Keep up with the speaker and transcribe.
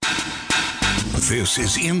This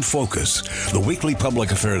is In Focus, the weekly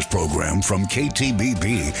public affairs program from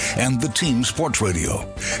KTBB and the Team Sports Radio,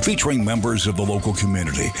 featuring members of the local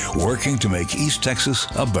community working to make East Texas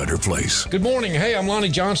a better place. Good morning. Hey, I'm Lonnie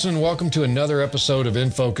Johnson. Welcome to another episode of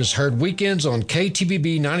In Focus, heard weekends on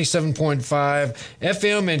KTBB 97.5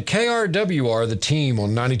 FM and KRWR, the Team, on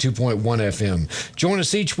 92.1 FM. Join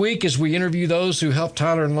us each week as we interview those who help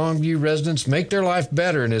Tyler and Longview residents make their life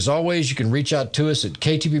better. And as always, you can reach out to us at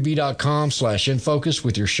ktbb.com/infocus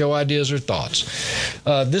with your show ideas or thoughts.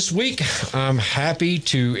 This week, I'm happy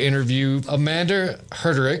to interview Amanda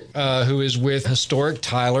Herterich, who is with Historic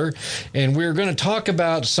Tyler, and we're going to talk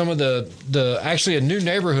about some of the actually a new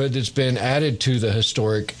neighborhood that's been added to the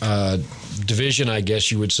historic division, I guess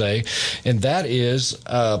you would say, and that is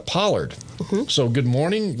Pollard. Mm-hmm. So good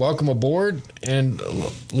morning, welcome aboard, and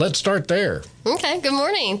let's start there. Okay, good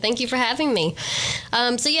morning. Thank you for having me.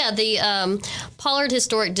 The Pollard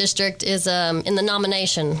Historic District is in the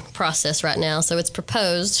nomination process right now, so it's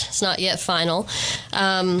proposed. It's not yet final,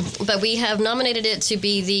 but we have nominated it to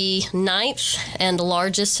be the 9th and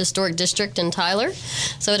largest historic district in Tyler.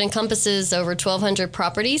 So it encompasses over 1,200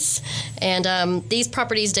 properties, and these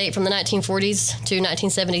properties date from the 1940s to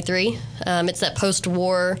 1973. It's that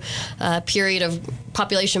post-war period of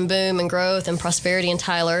population boom and growth and prosperity in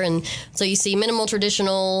Tyler, and so you see minimal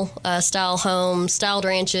traditional style homes, styled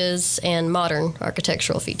ranches, and modern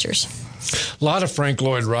architectural features. A lot of Frank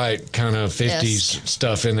Lloyd Wright kind of 50s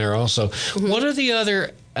stuff in there also. Mm-hmm. What are the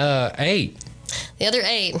other 8? The other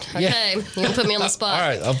 8. Okay. Yeah. You're going to put me on the spot. All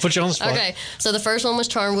right. I'll put you on the spot. Okay. So the first one was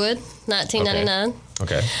Charnwood, 1999.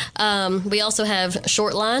 Okay. We also have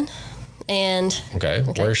Shortline. Okay.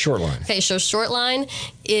 Where's Shortline? Okay, so Shortline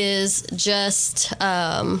is just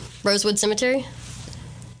Rosewood Cemetery.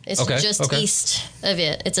 It's just east of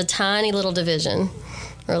it. It's a tiny little division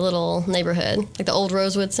or a little neighborhood, like the old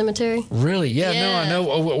Rosewood Cemetery. Really? Yeah. No, I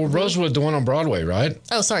know. Rosewood, the one on Broadway, right?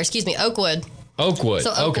 Oh, sorry. Excuse me. Oakwood. Oakwood.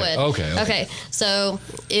 So Oakwood. Okay. So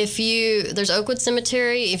there's Oakwood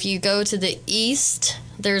Cemetery. If you go to the east,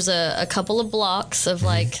 there's a couple of blocks of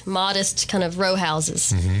like modest kind of row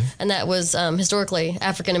houses, and that was historically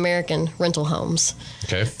African American rental homes.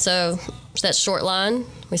 Okay. So that's Shortline.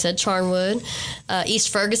 We said Charnwood, East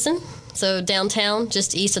Ferguson. So downtown,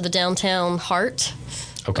 just east of the downtown heart.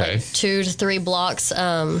 Okay. Like 2 to 3 blocks.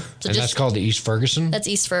 And that's called the East Ferguson? That's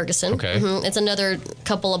East Ferguson. Okay. It's another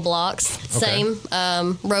couple of blocks. Same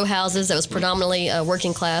row houses. That was predominantly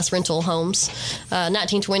working class rental homes.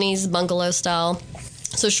 1920s bungalow style.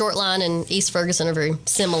 So Shortline and East Ferguson are very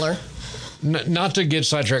similar. Not to get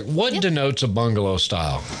sidetracked, what denotes a bungalow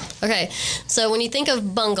style? Okay, so when you think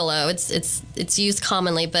of bungalow, it's used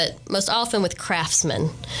commonly, but most often with craftsmen.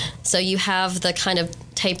 So you have the kind of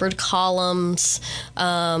tapered columns.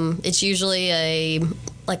 It's usually a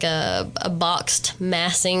boxed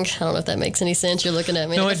massing. I don't know if that makes any sense. You're looking at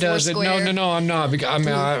me. No, like it does. No, I'm not.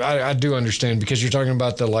 I do understand, because you're talking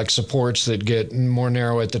about the supports that get more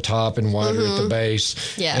narrow at the top and wider at the base.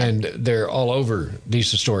 Yeah. And they're all over these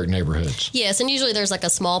historic neighborhoods. Yes, and usually there's like a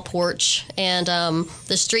small porch, and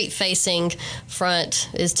the street-facing front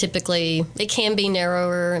is typically, it can be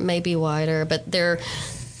narrower, it may be wider, but they're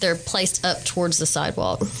placed up towards the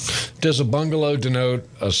sidewalk. Does a bungalow denote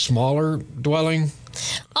a smaller dwelling?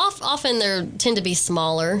 Often they tend to be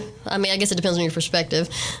smaller. I mean, I guess it depends on your perspective,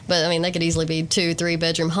 but I mean, they could easily be 2-3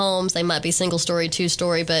 bedroom homes. They might be single story,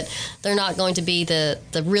 2-story, but they're not going to be the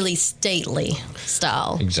really stately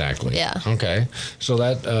style. Exactly. Yeah. Okay. So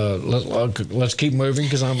that let's keep moving,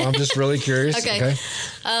 because I'm just really curious. Okay.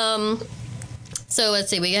 So let's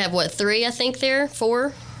see. We have 3? I think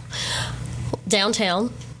 4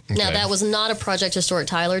 downtown. Okay. Now, that was not a project Historic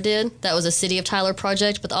Tyler did. That was a City of Tyler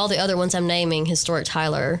project, but all the other ones I'm naming, Historic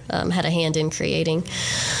Tyler had a hand in creating.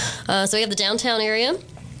 So we have the downtown area.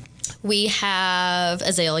 We have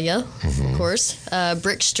Azalea, of course,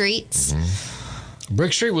 Brick Streets.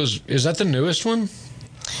 Brick Street is that the newest one?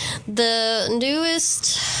 The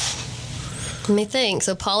newest... Let me think.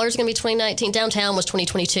 So Pollard's going to be 2019. Downtown was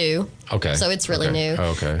 2022. Okay. So it's really new.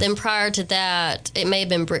 Okay. Then prior to that, it may have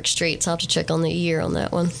been Brick Street. So I'll have to check on the year on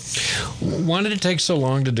that one. Why did it take so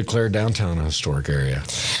long to declare downtown a historic area?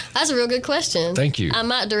 That's a real good question. Thank you. I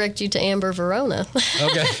might direct you to Amber Verona.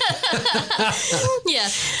 Okay. Yeah.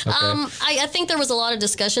 Okay. I think there was a lot of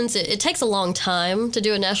discussions. It takes a long time to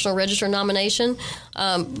do a National Register nomination.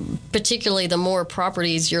 Particularly the more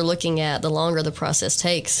properties you're looking at, the longer the process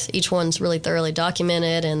takes. Each one's really thoroughly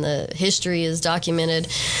documented, and the history is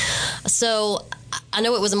documented. So I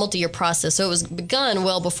know it was a multi-year process, so it was begun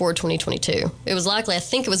well before 2022. It was likely, I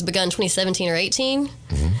think it was begun 2017 or 18.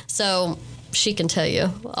 So she can tell you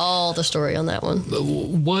all the story on that one.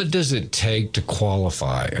 What does it take to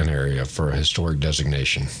qualify an area for a historic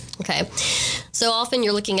designation? Okay. So often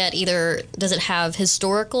you're looking at either does it have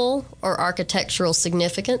historical or architectural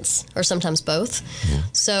significance, or sometimes both. Mm-hmm.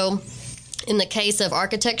 So in the case of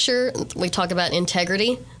architecture, we talk about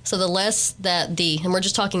integrity. So the less that and we're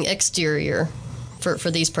just talking exterior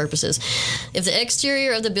for these purposes. If the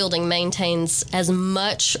exterior of the building maintains as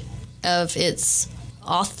much of its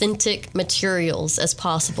authentic materials as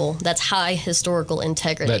possible, that's high historical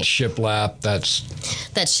integrity. That shiplap,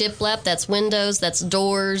 that's windows, that's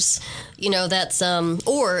doors, that's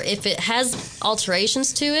or if it has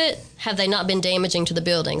alterations to it, have they not been damaging to the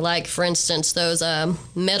building? Like, for instance, those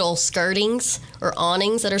metal skirtings or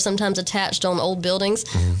awnings that are sometimes attached on old buildings.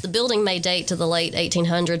 Mm-hmm. The building may date to the late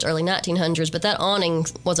 1800s, early 1900s, but that awning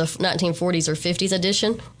was a 1940s or 50s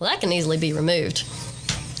edition. Well, that can easily be removed,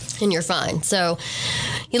 and you're fine. So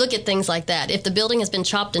you look at things like that. If the building has been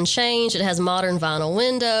chopped and changed, it has modern vinyl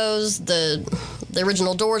windows, the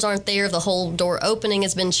original doors aren't there, the whole door opening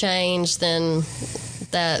has been changed, then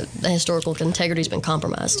the historical integrity has been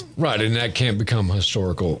compromised. Right, and that can't become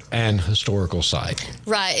historical site.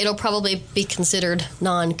 Right, it'll probably be considered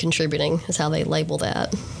non-contributing is how they label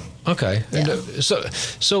that. Okay. Yeah. And, so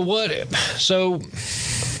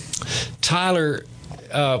Tyler,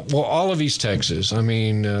 all of East Texas, I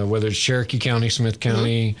mean, whether it's Cherokee County, Smith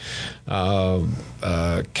County,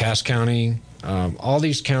 Cass County, all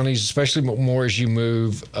these counties, especially more as you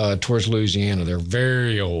move towards Louisiana, they're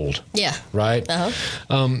very old. Yeah. Right?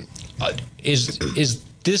 Uh-huh. Is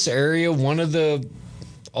this area one of the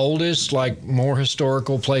oldest, like, more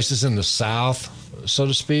historical places in the South, so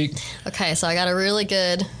to speak? Okay, so I got a really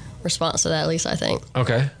good response to that, at least I think.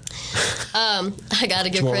 Okay. I got to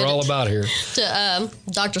give That's what credit we're all about here. To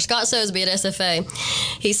Dr. Scott Sosby at SFA.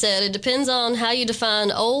 He said it depends on how you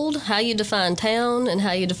define old, how you define town, and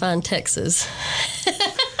how you define Texas.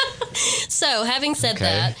 So, having said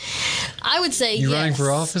that, I would say you yes. running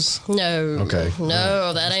for office? No. Okay.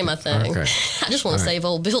 No, that ain't my thing. Okay. I just want to save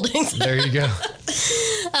old buildings. There you go.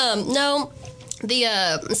 No.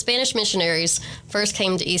 The Spanish missionaries first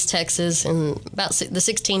came to East Texas in about the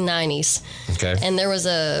 1690s. Okay. And there was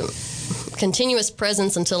a continuous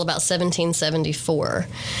presence until about 1774.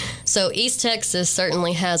 So East Texas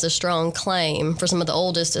certainly has a strong claim for some of the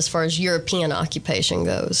oldest as far as European occupation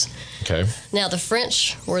goes. Okay. Now, the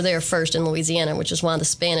French were there first in Louisiana, which is why the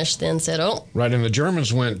Spanish then said, oh. Right, and the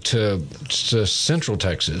Germans went to Central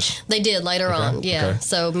Texas. They did later on, yeah. Okay.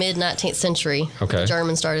 So mid-19th century, the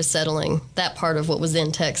Germans started settling that part of what was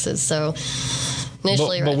then Texas. So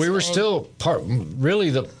initially, but we were still really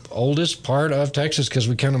the oldest part of Texas because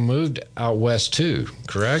we kind of moved out west too,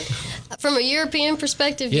 correct? From a European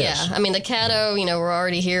perspective, yes. Yeah. I mean, the Caddo, we're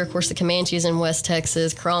already here. Of course, the Comanches in West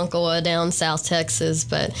Texas, Karankawa down South Texas.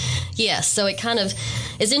 But yes, so it kind of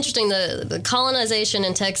is interesting. The colonization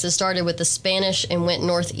in Texas started with the Spanish and went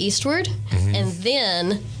northeastward. Mm-hmm. And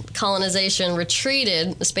then colonization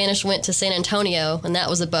retreated. The Spanish went to San Antonio, and that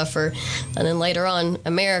was a buffer. And then later on,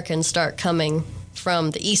 Americans start coming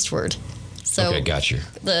from the eastward. So okay, got you.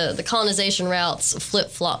 The colonization routes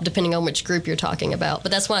flip-flop depending on which group you're talking about.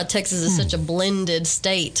 But that's why Texas is such a blended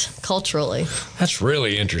state culturally. That's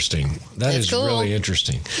really interesting. That's cool. Really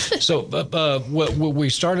interesting. So we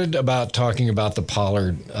started about talking about the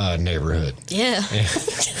Pollard neighborhood. Yeah.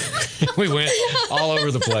 We went all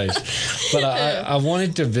over the place. But I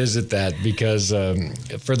wanted to visit that because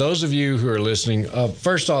for those of you who are listening,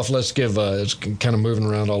 first off, let's give, it's kind of moving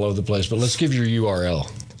around all over the place, but let's give your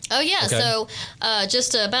URL. Oh, yeah. Okay. So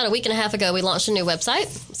just about a week and a half ago, we launched a new website.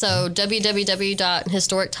 So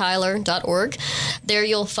www.historictyler.org. There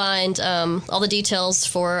you'll find all the details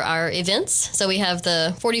for our events. So we have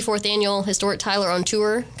the 44th Annual Historic Tyler on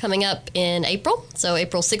Tour coming up in April. So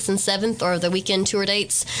April 6th and 7th are the weekend tour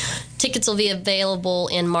dates. Tickets will be available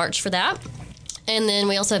in March for that. And then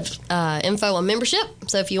we also have info on membership.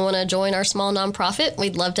 So if you want to join our small nonprofit,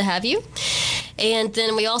 we'd love to have you. And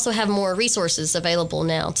then we also have more resources available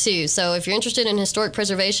now, too. So if you're interested in historic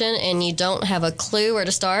preservation and you don't have a clue where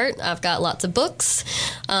to start, I've got lots of books,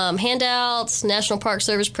 handouts, National Park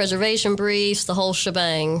Service preservation briefs, the whole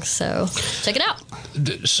shebang. So check it out.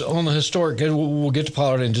 So on the historic, we'll get to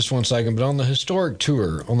Pollard in just one second, but on the historic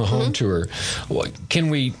tour, on the home tour, can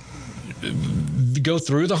we go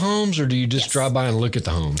through the homes, or do you just drive by and look at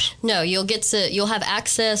the homes? No, you'll have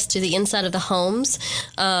access to the inside of the homes,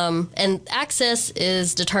 and access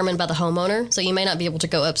is determined by the homeowner. So you may not be able to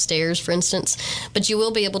go upstairs, for instance, but you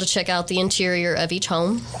will be able to check out the interior of each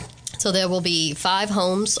home. So there will be 5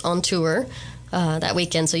 homes on tour. that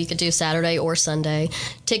weekend, so you could do Saturday or Sunday.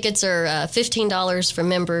 Tickets are $15 for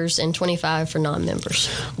members and $25 for non-members.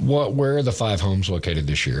 Where are the 5 homes located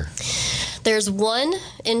this year? There's one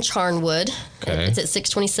in Charnwood. Okay. It's at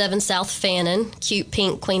 627 South Fannin, cute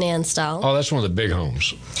pink Queen Anne style. Oh, that's one of the big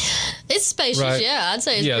homes. It's spacious, Right. yeah. I'd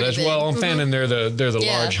say it's pretty big. Well, on Fannin, they're the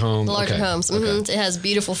large homes. The larger homes. Okay. It has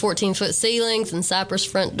beautiful 14-foot ceilings and cypress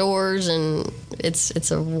front doors, and it's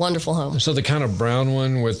a wonderful home. So the kind of brown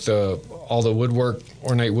one with all the woodwork,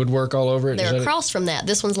 ornate woodwork all over it? They're across from that.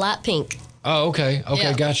 This one's light pink. Oh, okay.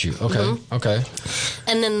 Yeah. Got you. Okay, okay.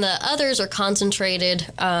 And then the others are concentrated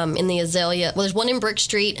in the Azalea. Well, there's one in Brick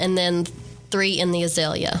Street and then 3 in the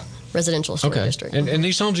Azalea residential historic district. And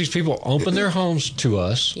these homes, these people open their homes to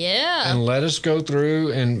us. Yeah. And let us go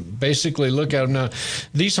through and basically look at them. Now,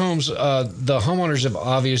 these homes, the homeowners have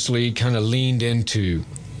obviously kind of leaned into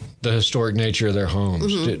the historic nature of their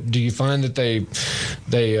homes. Do you find that they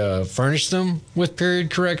furnish them with period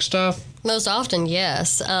correct stuff? Most often,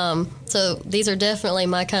 yes. So these are definitely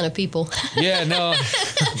my kind of people. Yeah, no,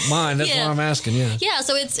 mine. That's why I'm asking. Yeah. Yeah,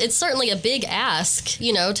 so it's certainly a big ask,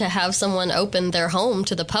 to have someone open their home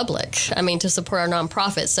to the public. I mean, to support our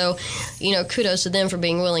nonprofit. So, kudos to them for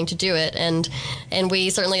being willing to do it, and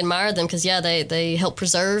we certainly admire them because they help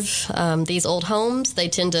preserve these old homes. They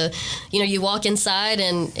tend to, you walk inside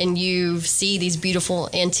and you see these beautiful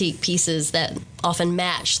antique pieces that often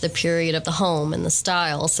match the period of the home and the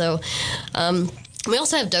style. So. We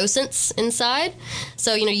also have docents inside.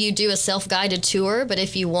 So, you do a self-guided tour, but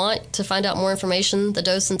if you want to find out more information, the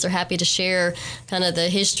docents are happy to share kind of the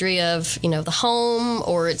history of, the home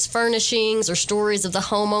or its furnishings or stories of the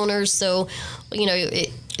homeowners. So,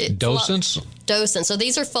 Docents? Docents. So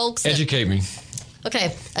these are folks that, Educate me.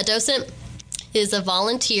 Okay. A docent is a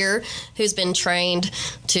volunteer who's been trained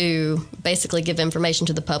to basically give information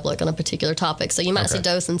to the public on a particular topic. So you might see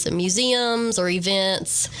docents at museums or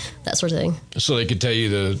events, that sort of thing. So they could tell you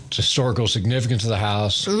the historical significance of the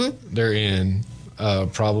house they're in,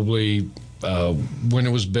 probably when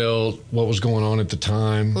it was built, what was going on at the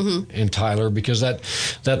time in Tyler, because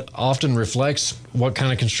that often reflects what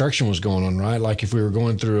kind of construction was going on, right? Like if we were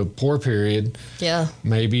going through a poor period,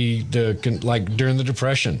 maybe like during the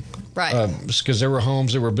Depression. Right. Because there were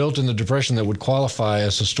homes that were built in the Depression that would qualify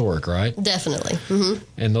as historic, right? Definitely.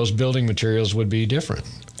 And those building materials would be different.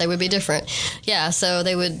 They would be different. Yeah, so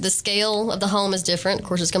the scale of the home is different. Of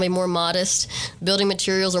course, it's going to be more modest. Building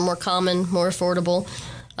materials are more common, more affordable.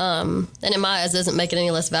 And in my eyes, doesn't make it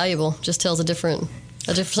any less valuable. Just tells a different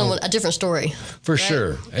story. For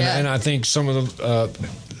sure. And I think some of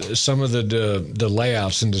the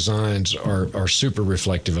layouts and designs are super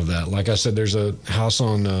reflective of that. Like I said, there's a house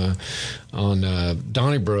on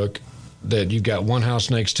Donnybrook that you've got one house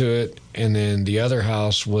next to it, and then the other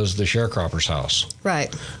house was the sharecropper's house.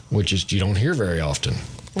 Right. Which is you don't hear very often.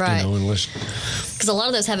 Right. Unless because a lot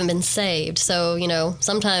of those haven't been saved. So,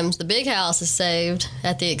 sometimes the big house is saved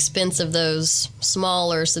at the expense of those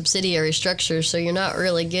smaller subsidiary structures. So you're not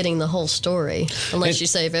really getting the whole story unless you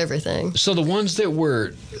save everything. So the ones that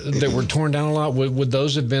were torn down a lot, would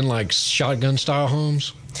those have been like shotgun style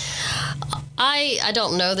homes? I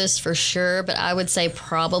don't know this for sure, but I would say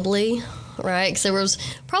probably. Right, because there was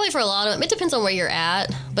probably for a lot of them, it depends on where you're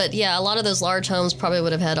at, but yeah, a lot of those large homes probably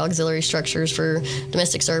would have had auxiliary structures for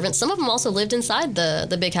domestic servants. Some of them also lived inside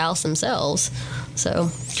the big house themselves. So,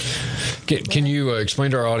 can you explain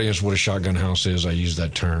to our audience what a shotgun house is? I use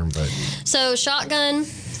that term, but so shotgun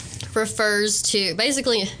refers to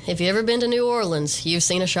basically, if you've ever been to New Orleans, you've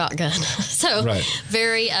seen a shotgun. So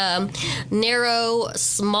very narrow,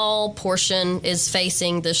 small portion is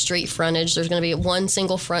facing the street frontage. There's going to be one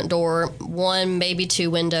single front door, one, maybe 2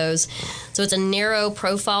 windows. So it's a narrow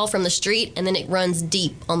profile from the street, and then it runs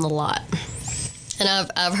deep on the lot.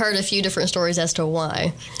 And I've heard a few different stories as to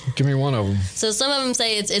why. Give me one of them. So some of them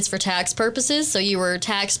say it's for tax purposes. So you were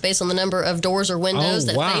taxed based on the number of doors or windows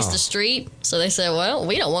that face the street. So they said, well,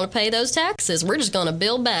 we don't want to pay those taxes. We're just going to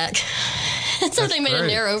build back. So they made a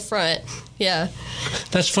narrow front. Yeah.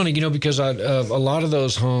 That's funny, because a lot of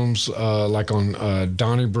those homes, like on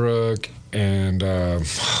Donnybrook and,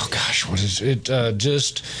 what is it?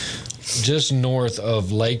 Just north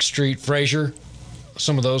of Lake Street, Fraser.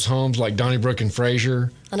 Some of those homes, like Donnybrook and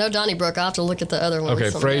Fraser. I know Donnybrook. I'll have to look at the other ones.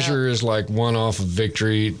 Okay, Fraser is like one off of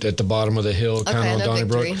Victory at the bottom of the hill, kind of on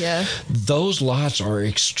Donnybrook. Victory, yeah. Those lots are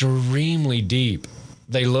extremely deep.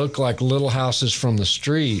 they look like little houses from the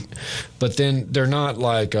street, but then they're not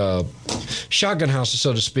like shotgun houses,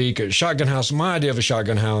 so to speak. A shotgun house, my idea of a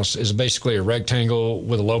shotgun house is basically a rectangle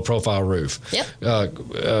with a low-profile roof. Yep.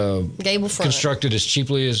 Gable front. Constructed as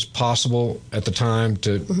cheaply as possible at the time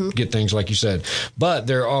to get things like you said. But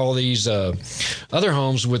there are all these other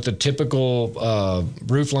homes with the typical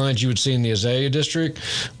roof lines you would see in the Azalea district,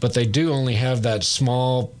 but they do only have that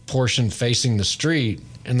small portion facing the street,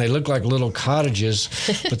 and they look like little cottages,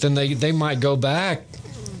 but then they might go back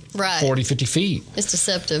right. 40, 50 feet. It's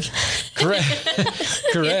deceptive. Correct.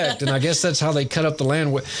 Correct. And I guess that's how they cut up the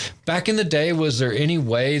land. Back in the day, was there any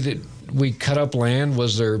way that we cut up land?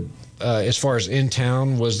 Was there, as far as in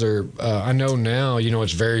town, was there, I know now,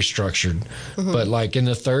 it's very structured, but like in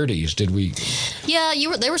the 30s, did we? Yeah,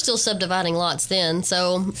 they were still subdividing lots then.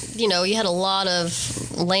 So, you had a lot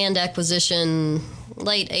of land acquisition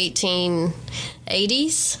late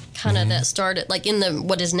 1880s, kind of that started like in the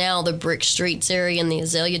what is now the Brick Streets area in the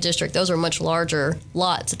Azalea district. Those were much larger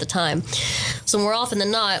lots at the time. So more often than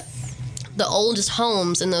not, the oldest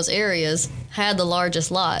homes in those areas had the largest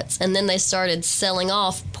lots, and then they started selling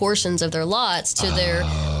off portions of their lots to their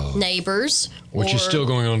neighbors. Which is still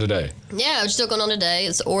going on today. Yeah, it's still going on today.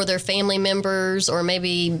 Or their family members, or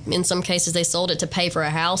maybe in some cases they sold it to pay for a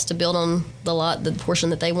house to build on the lot, the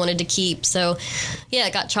portion that they wanted to keep. So, yeah,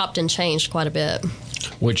 it got chopped and changed quite a bit.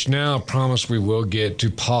 Which now, I promise we will get to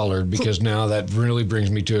Pollard, because now that really brings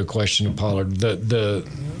me to a question of Pollard.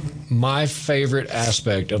 My favorite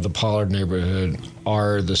aspect of the Pollard neighborhood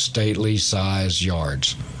are the stately size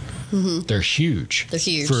yards. They're huge. They're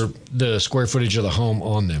huge. For the square footage of the home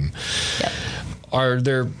on them. Yep. Are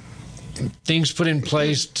there things put in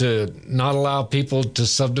place to not allow people to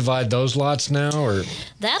subdivide those lots now? Or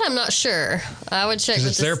that I'm not sure. I would check.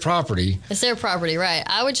 Because it's their property. It's their property, right.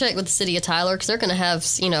 I would check with the city of Tyler, because they're going to have,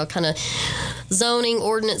 kind of zoning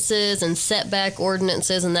ordinances and setback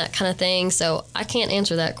ordinances and that kind of thing. So I can't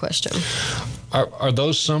answer that question. Are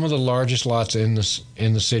those some of the largest lots in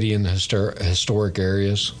the city in the historic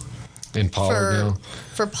areas? In Pollard now?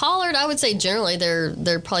 For Pollard, I would say generally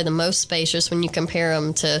they're probably the most spacious when you compare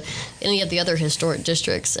them to any of the other historic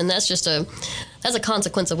districts, and that's a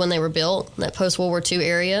consequence of when they were built. That post-World War II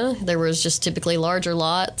area, there was just typically larger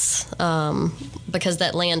lots because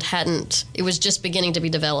that land it was just beginning to be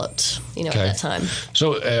developed, at that time.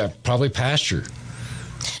 So probably pasture.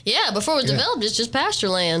 Yeah, before it was developed, it's just pasture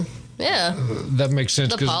land. Yeah, that makes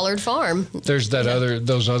sense. The Pollard Farm. There's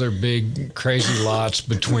those other big crazy lots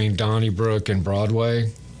between Donnybrook and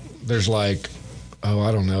Broadway. There's like,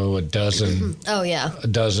 I don't know, a dozen. Oh yeah, a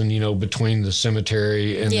dozen. Between the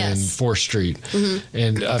cemetery and then 4th Street,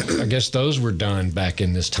 and I guess those were done back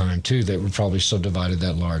in this time too. That were probably subdivided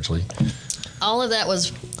that largely. All of that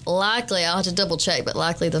was likely. I'll have to double check, but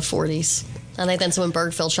likely the 40s. I think that's when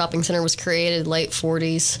Bergfeld Shopping Center was created, late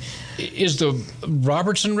 40s. Is the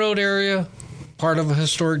Robertson Road area part of a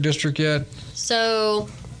historic district yet? So,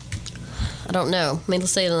 I don't know.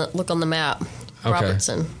 Let's say look on the map. Okay.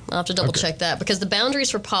 Robertson. I'll have to double check that, because the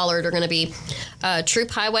boundaries for Pollard are going to be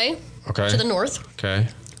Troop Highway to the north. Okay.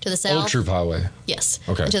 To the south. Old Troop Highway. Yes.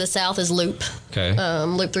 Okay. And to the south is Loop. Okay.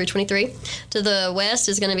 Loop 323. To the west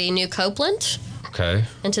is going to be New Copeland. Okay.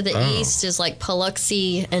 And to the east is like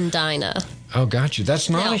Paluxy and Dinah. Oh, got you. That's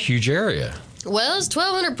not a huge area. Well, it's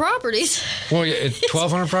 1,200 properties. Well, yeah, it's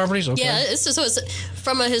 1,200 proproperties? Okay. Yeah, it's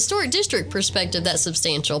from a historic district perspective, that's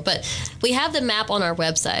substantial. But we have the map on our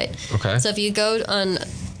website. Okay. So if you go to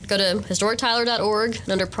historictyler.org,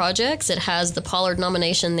 and under projects, it has the Pollard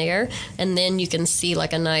nomination there. And then you can see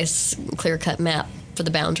like a nice clear-cut map for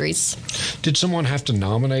the boundaries. Did someone have to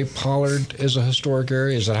nominate Pollard as a historic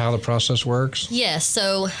area? Is that how the process works? Yes.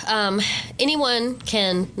 So anyone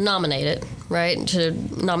can nominate it, right, to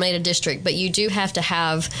nominate a district, but you do have to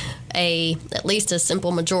have at least a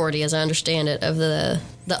simple majority, as I understand it, of the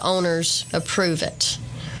owners approve it,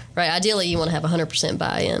 right? Ideally, you want to have 100%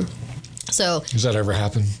 buy-in. So does that ever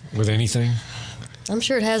happen with anything? I'm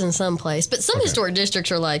sure it has in some place, but some historic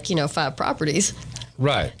districts are like 5 properties.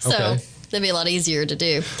 Right. So, okay. That'd be a lot easier to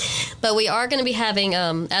do. But we are going to be having,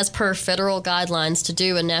 as per federal guidelines, to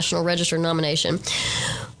do a National Register nomination.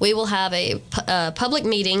 We will have a public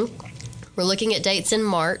meeting. We're looking at dates in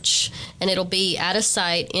March, and it'll be at a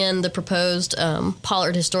site in the proposed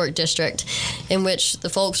Pollard Historic District, in which the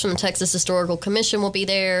folks from the Texas Historical Commission will be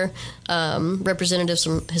there. Representatives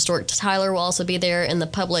from Historic Tyler will also be there, and the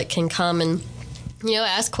public can come and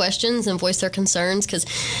ask questions and voice their concerns, because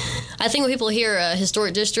I think when people hear a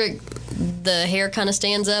historic district, the hair kind of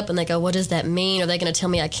stands up and they go, what does that mean? Are they going to tell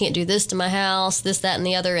me I can't do this to my house, this, that, and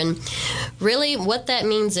the other? And really what that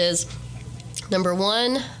means is Number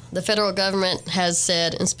one, the federal government has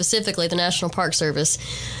said, and specifically the National Park Service,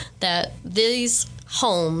 that these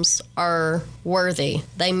homes are worthy.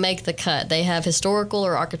 They make the cut. They have historical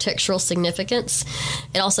or architectural significance.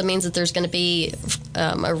 It also means that there's going to be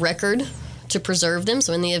a record to preserve them.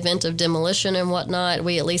 So in the event of demolition and whatnot,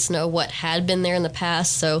 we at least know what had been there in the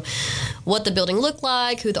past. So what the building looked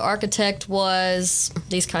like, who the architect was,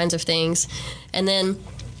 these kinds of things. And then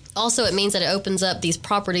also it means that it opens up these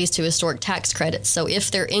properties to historic tax credits. So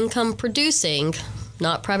if they're income producing,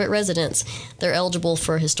 not private residents, they're eligible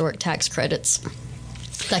for historic tax credits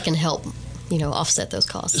that can help, offset those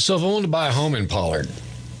costs. So if I wanted to buy a home in Pollard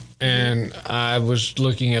and I was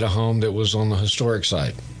looking at a home that was on the historic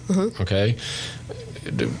site, okay,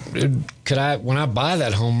 could I, when I buy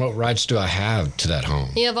that home, what rights do I have to that home?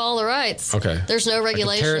 You have all the rights. Okay. There's no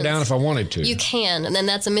regulations. I could tear it down if I wanted to. You can, and then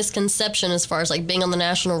that's a misconception as far as like being on the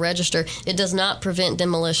National Register. It does not prevent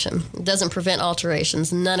demolition. It doesn't prevent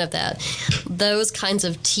alterations. None of that. Those kinds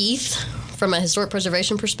of teeth, from a historic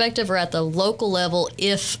preservation perspective, are at the local level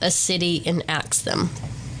if a city enacts them.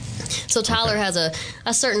 So Tyler has a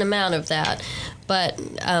certain amount of that, but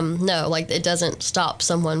no, like it doesn't stop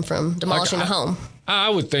someone from demolishing a home. I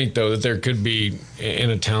would think, though, that there could be,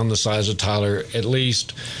 in a town the size of Tyler, at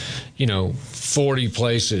least, 40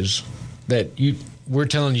 places that we're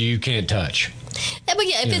telling you can't touch. Yeah, but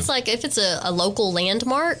if it's a local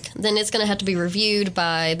landmark, then it's going to have to be reviewed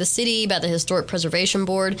by the city, by the Historic Preservation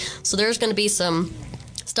Board. So there's going to be some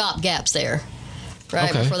stop gaps there,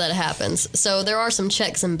 right, before that happens. So there are some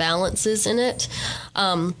checks and balances in it,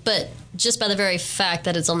 but just by the very fact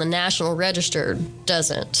that it's on the National Register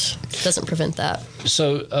doesn't prevent that.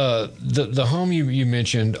 So the home you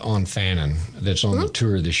mentioned on Fannin that's on the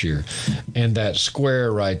tour this year, and that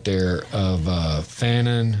square right there of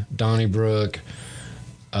Fannin, Donnybrook,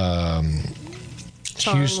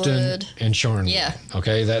 Houston, and Charnwood. Yeah.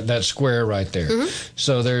 Okay, that square right there.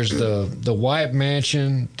 So there's the White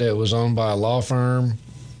Mansion that was owned by a law firm,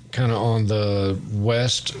 kind of on the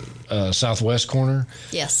southwest corner.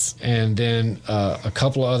 Yes. And then a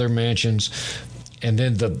couple of other mansions, and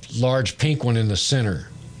then the large pink one in the center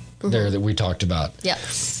there that we talked about. Yeah.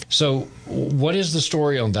 So what is the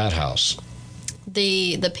story on that house?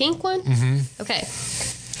 The pink one? Okay.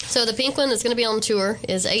 So the pink one that's going to be on tour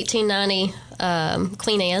is 1890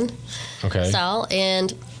 Queen Anne style,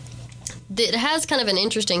 and it has kind of an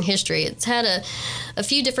interesting history. It's had a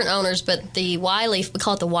few different owners, but we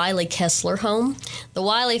call it the Wiley Kessler home. The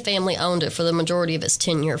Wiley family owned it for the majority of its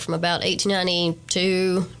tenure, from about 1892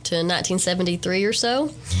 to 1973 or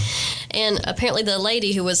so. And apparently the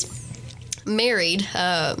lady who was married,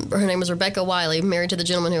 her name was Rebecca Wiley, married to the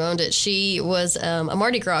gentleman who owned it. She was a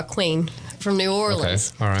Mardi Gras queen from New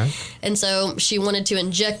Orleans. Okay, all right. And so she wanted to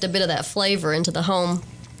inject a bit of that flavor into the home.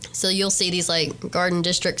 So you'll see these like Garden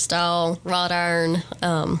District style wrought iron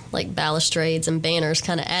like balustrades and banners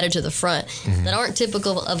kind of added to the front that aren't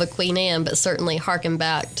typical of a Queen Anne, but certainly harken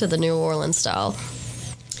back to the New Orleans style.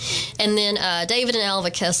 And then David and Alva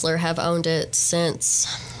Kessler have owned it since,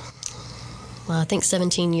 I think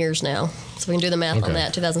 17 years now. So we can do the math on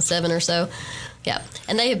that, 2007 or so. Yeah,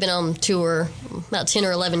 and they have been on tour about 10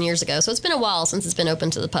 or 11 years ago, so it's been a while since it's been open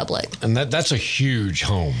to the public. And that's a huge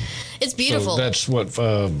home. It's beautiful. So that's what,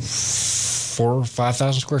 4,000 or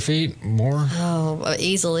 5,000 square feet more? Oh,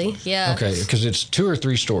 easily, yeah. Okay, because it's 2 or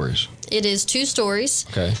 3 stories. It is 2 stories.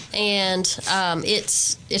 Okay. And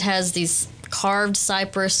it has these carved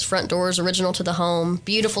cypress front doors original to the home,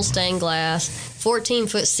 beautiful stained glass,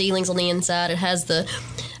 14-foot ceilings on the inside. It has the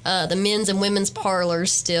men's and women's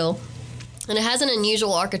parlors still. And it has an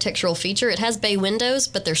unusual architectural feature. It has bay windows,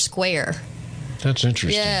 but they're square. That's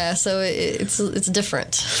interesting. Yeah, so it's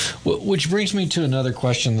different. Which brings me to another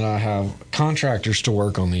question that I have. Contractors to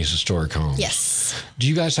work on these historic homes. Yes. Do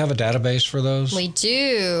you guys have a database for those? We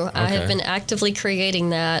do. Okay. I have been actively creating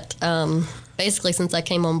that basically since I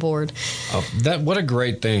came on board. What a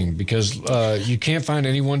great thing, because you can't find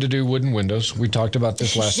anyone to do wooden windows. We talked about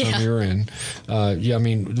this last time you were in.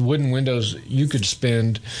 Wooden windows, you could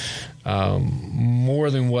spend more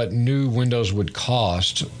than what new windows would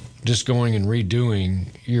cost just going and redoing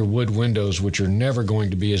your wood windows, which are never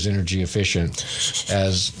going to be as energy efficient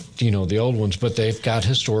as the old ones, but they've got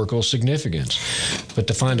historical significance. But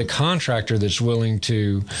to find a contractor that's willing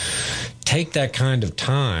to take that kind of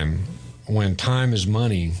time, when time is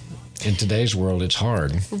money in today's world, it's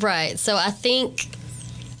hard. Right. So I think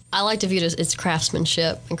I like to view it as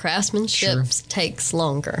craftsmanship, and craftsmanship takes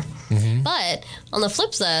longer. But on the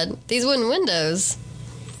flip side, these wooden windows,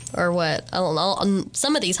 are what? I don't know.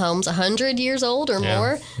 Some of these homes 100 years old or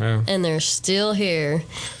more, and they're still here.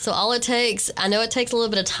 So all it takes, I know it takes a little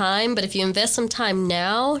bit of time, but if you invest some time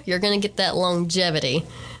now, you're going to get that longevity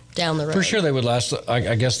down the road. For sure they would last,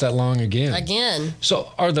 I guess, that long again. Again.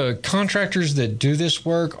 So are the contractors that do this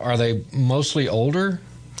work, are they mostly older?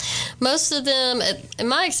 Most of them, in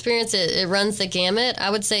my experience, it runs the gamut. I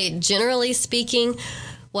would say, generally speaking,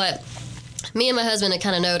 what me and my husband had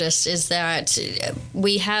kind of noticed is that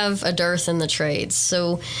we have a dearth in the trades.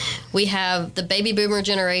 So we have the baby boomer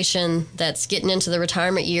generation that's getting into the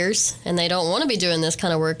retirement years, and they don't want to be doing this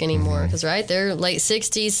kind of work anymore because, right, they're late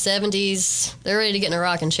 60s, 70s, they're ready to get in a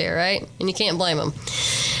rocking chair, right? And you can't blame them.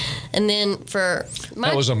 And then for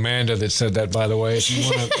that was Amanda that said that, by the way. If you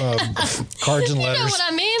want cards and letters. You know what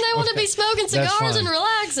I mean? They want to be smoking cigars and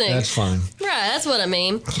relaxing. That's fine. Right, that's what I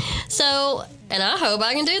mean. So, and I hope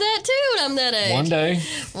I can do that too when I'm that age.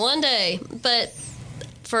 One day. But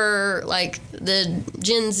for like the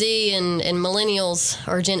Gen Z and millennials,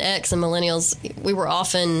 or Gen X and millennials, we were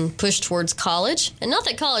often pushed towards college. And not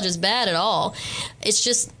that college is bad at all. It's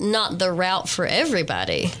just not the route for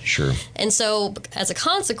everybody. Sure. And so as a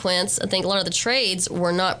consequence, I think a lot of the trades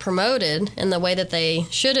were not promoted in the way that they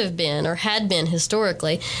should have been or had been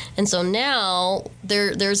historically. And so now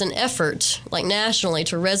there's an effort, like nationally,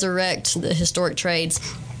 to resurrect the historic trades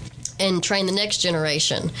and train the next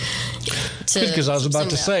generation. Because I was about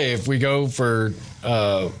to say, if we go for,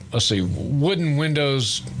 wooden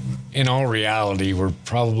windows, in all reality, were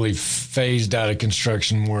probably phased out of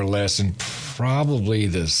construction more or less in probably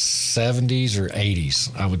the 70s or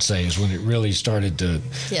 80s, I would say, is when it really started to.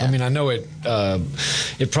 Yeah. I mean, I know it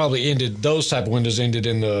probably ended, those type of windows ended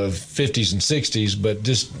in the 50s and 60s, but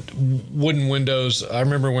just wooden windows. I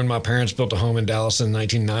remember when my parents built a home in Dallas in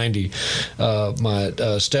 1990,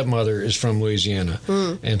 my stepmother is from Louisiana.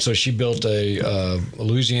 And so she built a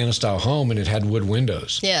Louisiana-style home, and it had wood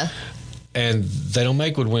windows. Yeah. And they don't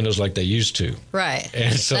make wood windows like they used to. Right.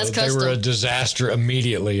 And so they were a disaster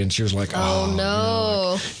immediately. And she was like, oh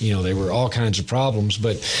no. They were all kinds of problems.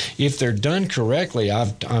 But if they're done correctly,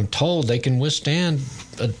 I'm told they can withstand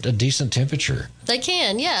a decent temperature. They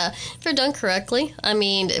can, yeah, if they're done correctly. I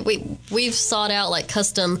mean, we've sought out like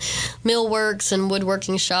custom millworks and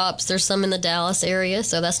woodworking shops. There's some in the Dallas area,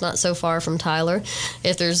 so that's not so far from Tyler.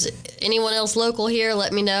 If there's anyone else local here,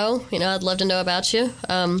 let me know. I'd love to know about you.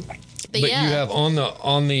 But yeah. You have on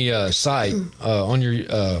the site on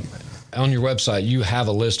your website, you have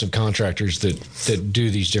a list of contractors that do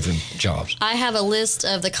these different jobs. I have a list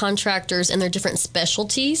of the contractors and their different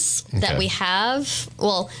specialties that we have.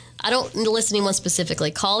 Well, I don't list anyone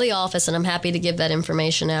specifically. Call the office, and I'm happy to give that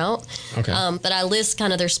information out. Okay. But I list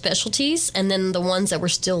kind of their specialties and then the ones that we're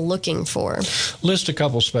still looking for. List a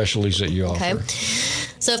couple specialties that you offer. Okay.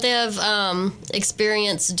 So if they have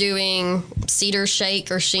experience doing cedar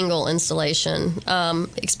shake or shingle installation,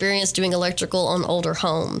 experience doing electrical on older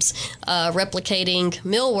homes, replicating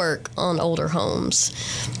millwork on older homes.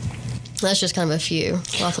 That's just kind of a few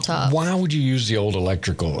off the top. Why would you use the old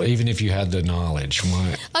electrical, even if you had the knowledge?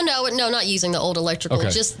 Why? Oh, no, not using the old electrical.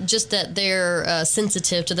 Okay. Just that they're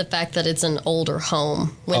sensitive to the fact that it's an older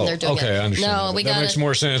home when they're doing it. Okay, I understand. No, that makes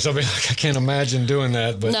more sense. I mean, I can't imagine doing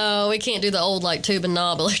that. But no, we can't do the old tube and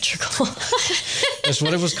knob electrical. That's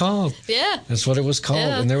what it was called. Yeah. That's what it was called.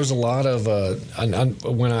 Yeah. And there was a lot of,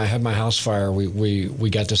 when I had my house fire, we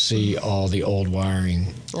got to see all the old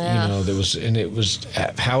wiring. Yeah. It was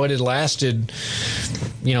how it had lasted,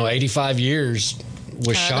 85 years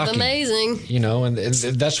was shocking. Amazing. And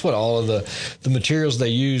that's what all of the materials they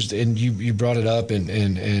used, and you brought it up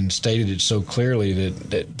and stated it so clearly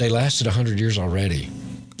that they lasted 100 years already.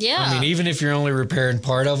 Yeah. I mean, even if you're only repairing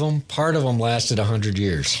part of them lasted 100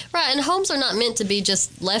 years. Right, and homes are not meant to be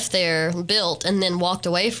just left there, built, and then walked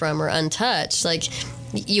away from or untouched. Like,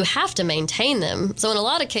 you have to maintain them. So in a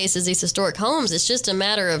lot of cases, these historic homes, it's just a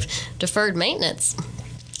matter of deferred maintenance.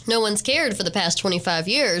 No one's cared for the past 25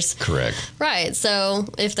 years. Correct. Right, so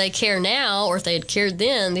if they care now, or if they had cared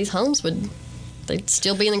then, these homes they'd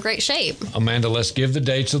still be in great shape. Amanda, let's give the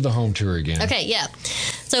dates of the home tour again. Okay, yeah.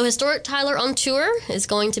 So Historic Tyler on Tour is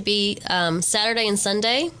going to be Saturday and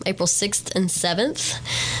Sunday, April 6th and 7th.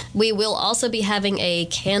 We will also be having a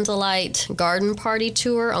candlelight garden party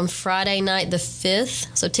tour on Friday night the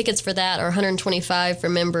 5th. So tickets for that are $125 for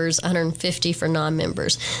members, $150 for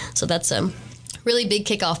non-members. So that's a really big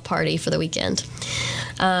kickoff party for the weekend.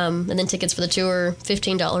 And then tickets for the tour,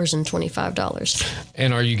 $15 and $25.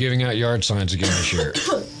 And are you giving out yard signs again this year?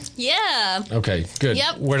 Yeah. Okay, good.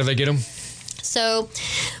 Yep. Where do they get them? So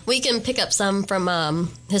we can pick up some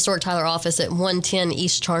from Historic Tyler office at 110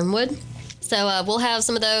 East Charnwood. So we'll have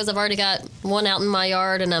some of those. I've already got one out in my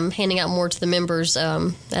yard, and I'm handing out more to the members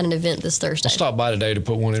at an event this Thursday. I'll stop by today to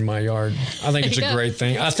put one in my yard. I think it's a great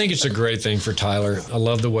thing. I think it's a great thing for Tyler. I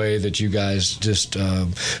love the way that you guys just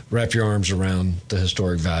wrap your arms around the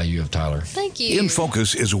historic value of Tyler. Thank you. In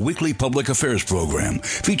Focus is a weekly public affairs program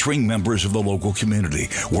featuring members of the local community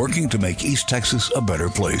working to make East Texas a better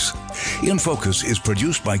place. In Focus is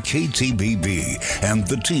produced by KTBB and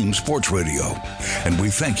the Team Sports Radio. And we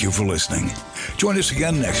thank you for listening. Join us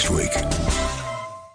again next week.